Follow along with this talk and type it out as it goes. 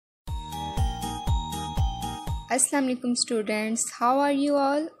Assalamu alaikum students, how are you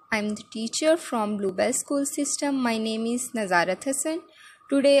all? I am the teacher from Bluebell School System. My name is Nazarat Hassan.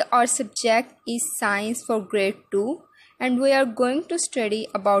 Today our subject is Science for Grade 2 and we are going to study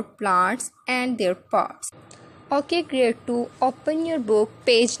about plants and their parts. Okay, Grade 2, open your book,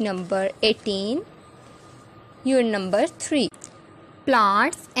 page number 18, unit number 3,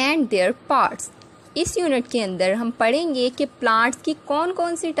 Plants and their parts. इस unit के अंदर हम पढ़ेंगे कि plants की कौन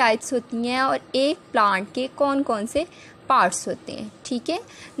कौन सी types होती हैं और एक प्लांट के कौन कौन से पार्ट्स होते हैं. ठीक है,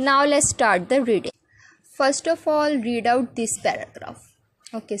 now let's start the reading. First of all read out this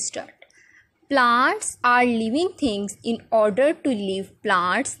paragraph. Okay, start. Plants are living things. In order to live,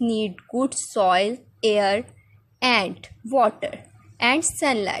 plants need good soil, air, and water, and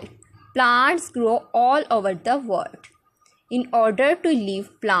sunlight. Plants grow all over the world. In order to live,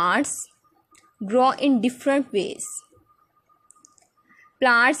 plants grow in different ways.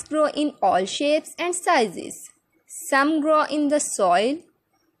 Plants grow in all shapes and sizes. Some grow in the soil,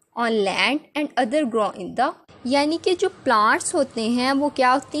 on land, and other grow in the. यानी कि जो plants होते हैं वो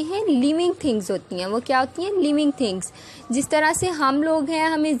क्या होती हैं, living things होती हैं. वो क्या होती हैं, लिविंग थिंग्स. जिस तरह से हम लोग हैं,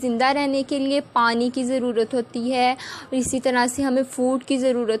 हमें ज़िंदा रहने के लिए पानी की ज़रूरत होती है और इसी तरह से हमें फूड की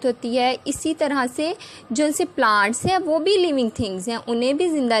ज़रूरत होती है. इसी तरह से जो उनसे प्लांट्स हैं वो भी लिविंग थिंग्स हैं. उन्हें भी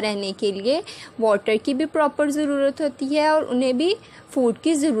ज़िंदा रहने के लिए वाटर की भी प्रॉपर ज़रूरत होती है और उन्हें भी फूड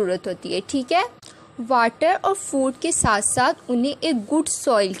की ज़रूरत होती है. ठीक है, वाटर और फूड के साथ साथ उन्हें एक गुड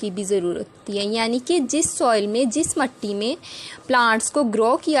सॉइल की भी ज़रूरत होती है. यानी कि जिस सॉइल में, जिस मिट्टी में प्लांट्स को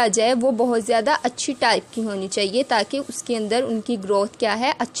ग्रो किया जाए वो बहुत ज़्यादा अच्छी टाइप की होनी चाहिए ताकि उसके अंदर उनकी ग्रोथ क्या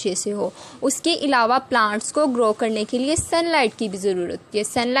है, अच्छे से हो. उसके अलावा प्लांट्स को ग्रो करने के लिए सनलाइट की भी ज़रूरत होती है.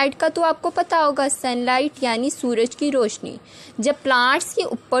 सनलाइट का तो आपको पता होगा, सनलाइट यानी सूरज की रोशनी. जब प्लांट्स के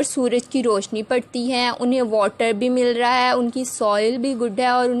ऊपर सूरज की रोशनी पड़ती है, उन्हें वाटर भी मिल रहा है, उनकी सॉइल भी गुड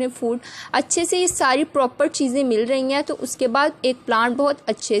है और उन्हें फूड अच्छे से, ये सारी प्रॉपर चीज़ें मिल रही हैं, तो उसके बाद एक प्लांट बहुत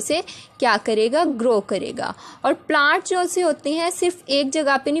अच्छे से क्या करेगा, ग्रो करेगा. और प्लांट जो से होते हैं सिर्फ एक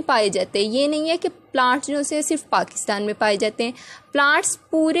जगह पे नहीं पाए जाते. ये नहीं है कि प्लांट्स जो से सिर्फ पाकिस्तान में पाए जाते हैं. प्लांट्स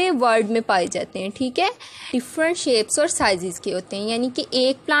पूरे वर्ल्ड में पाए जाते हैं. ठीक है, डिफरेंट शेप्स और साइजेस के होते हैं. यानी कि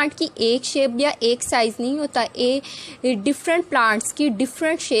एक प्लांट की एक शेप या एक साइज़ नहीं होता. डिफरेंट प्लांट्स की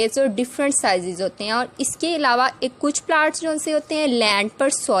डिफरेंट शेप्स और डिफरेंट साइजेस होते हैं. और इसके अलावा एक कुछ प्लांट्स जो से होते हैं लैंड पर,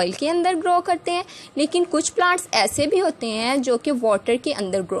 सॉइल के अंदर ग्रो करते हैं, लेकिन कुछ प्लांट्स ऐसे भी होते हैं जो कि वाटर के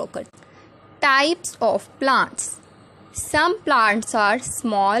अंदर ग्रो करते हैं. Types of plants. Some plants are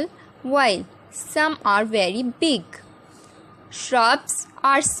small while some are very big. Shrubs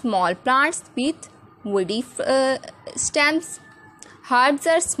are small plants with woody stems.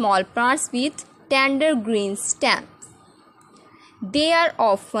 Herbs are small plants with tender green stems. They are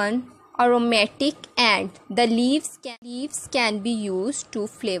often aromatic and the leaves can be used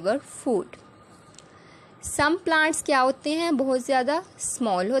to flavor food. Some plants क्या होते हैं, बहुत ज़्यादा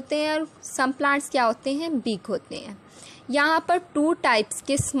small होते हैं और some plants क्या होते हैं, बिग होते हैं. यहाँ पर 2 टाइप्स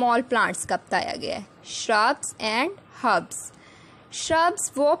के स्मॉल प्लांट्स का बताया गया है, श्रब्स एंड हर्ब्स.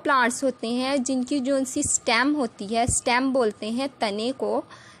 श्रब्स वो प्लांट्स होते हैं जिनकी जो उनकी स्टेम होती है, स्टेम बोलते हैं तने को,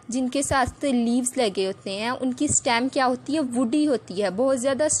 जिनके साथ लीव्स लगे होते हैं. उनकी स्टेम क्या होती है, वुडी होती है, बहुत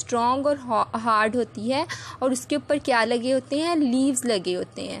ज़्यादा स्ट्रॉन्ग और हार्ड होती है और उसके ऊपर क्या लगे होते हैं, लीव्स लगे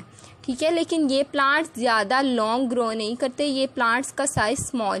होते हैं. ठीक है, लेकिन ये प्लांट्स ज़्यादा लॉन्ग ग्रो नहीं करते. ये प्लांट्स का साइज़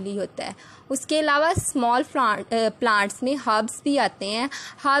स्मॉल ही होता है. उसके अलावा स्मॉल प्लांट्स में हर्ब्स भी आते हैं.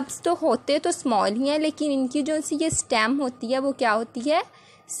 हर्ब्स तो होते तो स्मॉल ही हैं, लेकिन इनकी जो सी ये स्टेम होती है वो क्या होती है,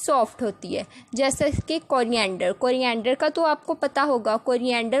 सॉफ्ट होती है. जैसे कि कोरिएंडर. कोरिएंडर का तो आपको पता होगा,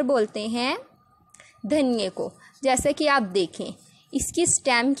 कोरिएंडर बोलते हैं धनिए को. जैसे कि आप देखें इसकी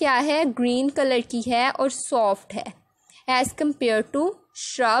स्टेम क्या है, ग्रीन कलर की है और सॉफ्ट है as compare to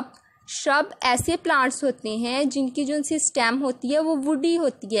shrub. Shrub ऐसे प्लांट्स होते हैं जिनकी जो उनकी स्टेम होती है वो वुडी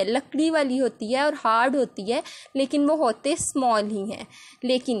होती है, लकड़ी वाली होती है और हार्ड होती है, लेकिन वो होते स्मॉल ही हैं.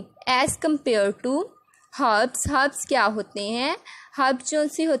 लेकिन as compare to herbs, herbs क्या होते हैं, हर्ब्स जो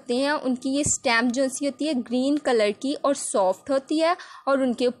सी होते हैं उनकी ये स्टेम जो सी होती है ग्रीन कलर की और सॉफ्ट होती है और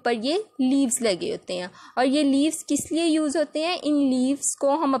उनके ऊपर ये लीव्स लगे होते हैं. और ये लीव्स किस लिए यूज़ होते हैं, इन लीव्स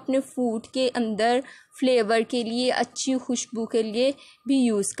को हम अपने फूड के अंदर फ्लेवर के लिए, अच्छी खुशबू के लिए भी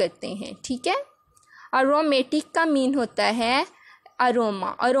यूज़ करते हैं. ठीक है, अरोमेटिक का मीन होता है अरोमा.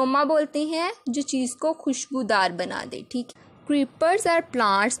 अरोमा बोलते हैं जो चीज़ को खुशबूदार बना दे. ठीक है, creepers are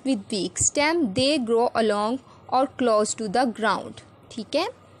plants with weak stem. They grow along or close to the ground. ठीक है,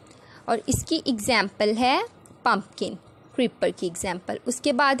 और इसकी एग्जाम्पल है पम्पकिन, क्रीपर की एग्जाम्पल.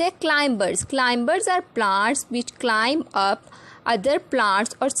 उसके बाद है climbers. Climbers are plants which climb up other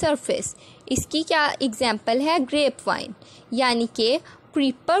plants और सरफेस. इसकी क्या एग्जाम्पल है, ग्रेप वाइन. यानी कि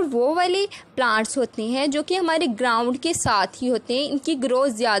क्रीपर वो वाले प्लांट्स होते हैं जो कि हमारे ग्राउंड के साथ ही होते हैं, इनकी ग्रोथ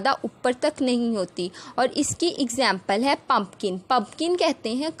ज़्यादा ऊपर तक नहीं होती। और इसकी एग्जांपल है पम्पकिन। पम्पकिन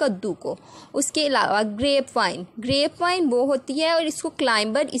कहते हैं कद्दू को। उसके अलावा ग्रेप वाइन वो होती है और इसको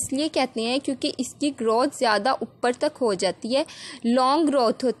क्लाइंबर इसलिए कहते हैं क्योंकि इसकी ग्रोथ ज़्यादा ऊपर तक हो जाती है, लॉन्ग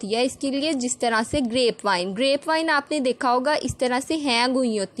ग्रोथ होती है इसके लिए। जिस तरह से ग्रेप वाइन आपने देखा होगा इस तरह से हैंग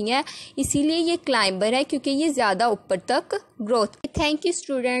हुई होती हैं, इसीलिए ये क्लाइंबर है क्योंकि ये ज़्यादा ऊपर तक growth. Thank you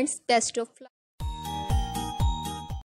students, best of luck.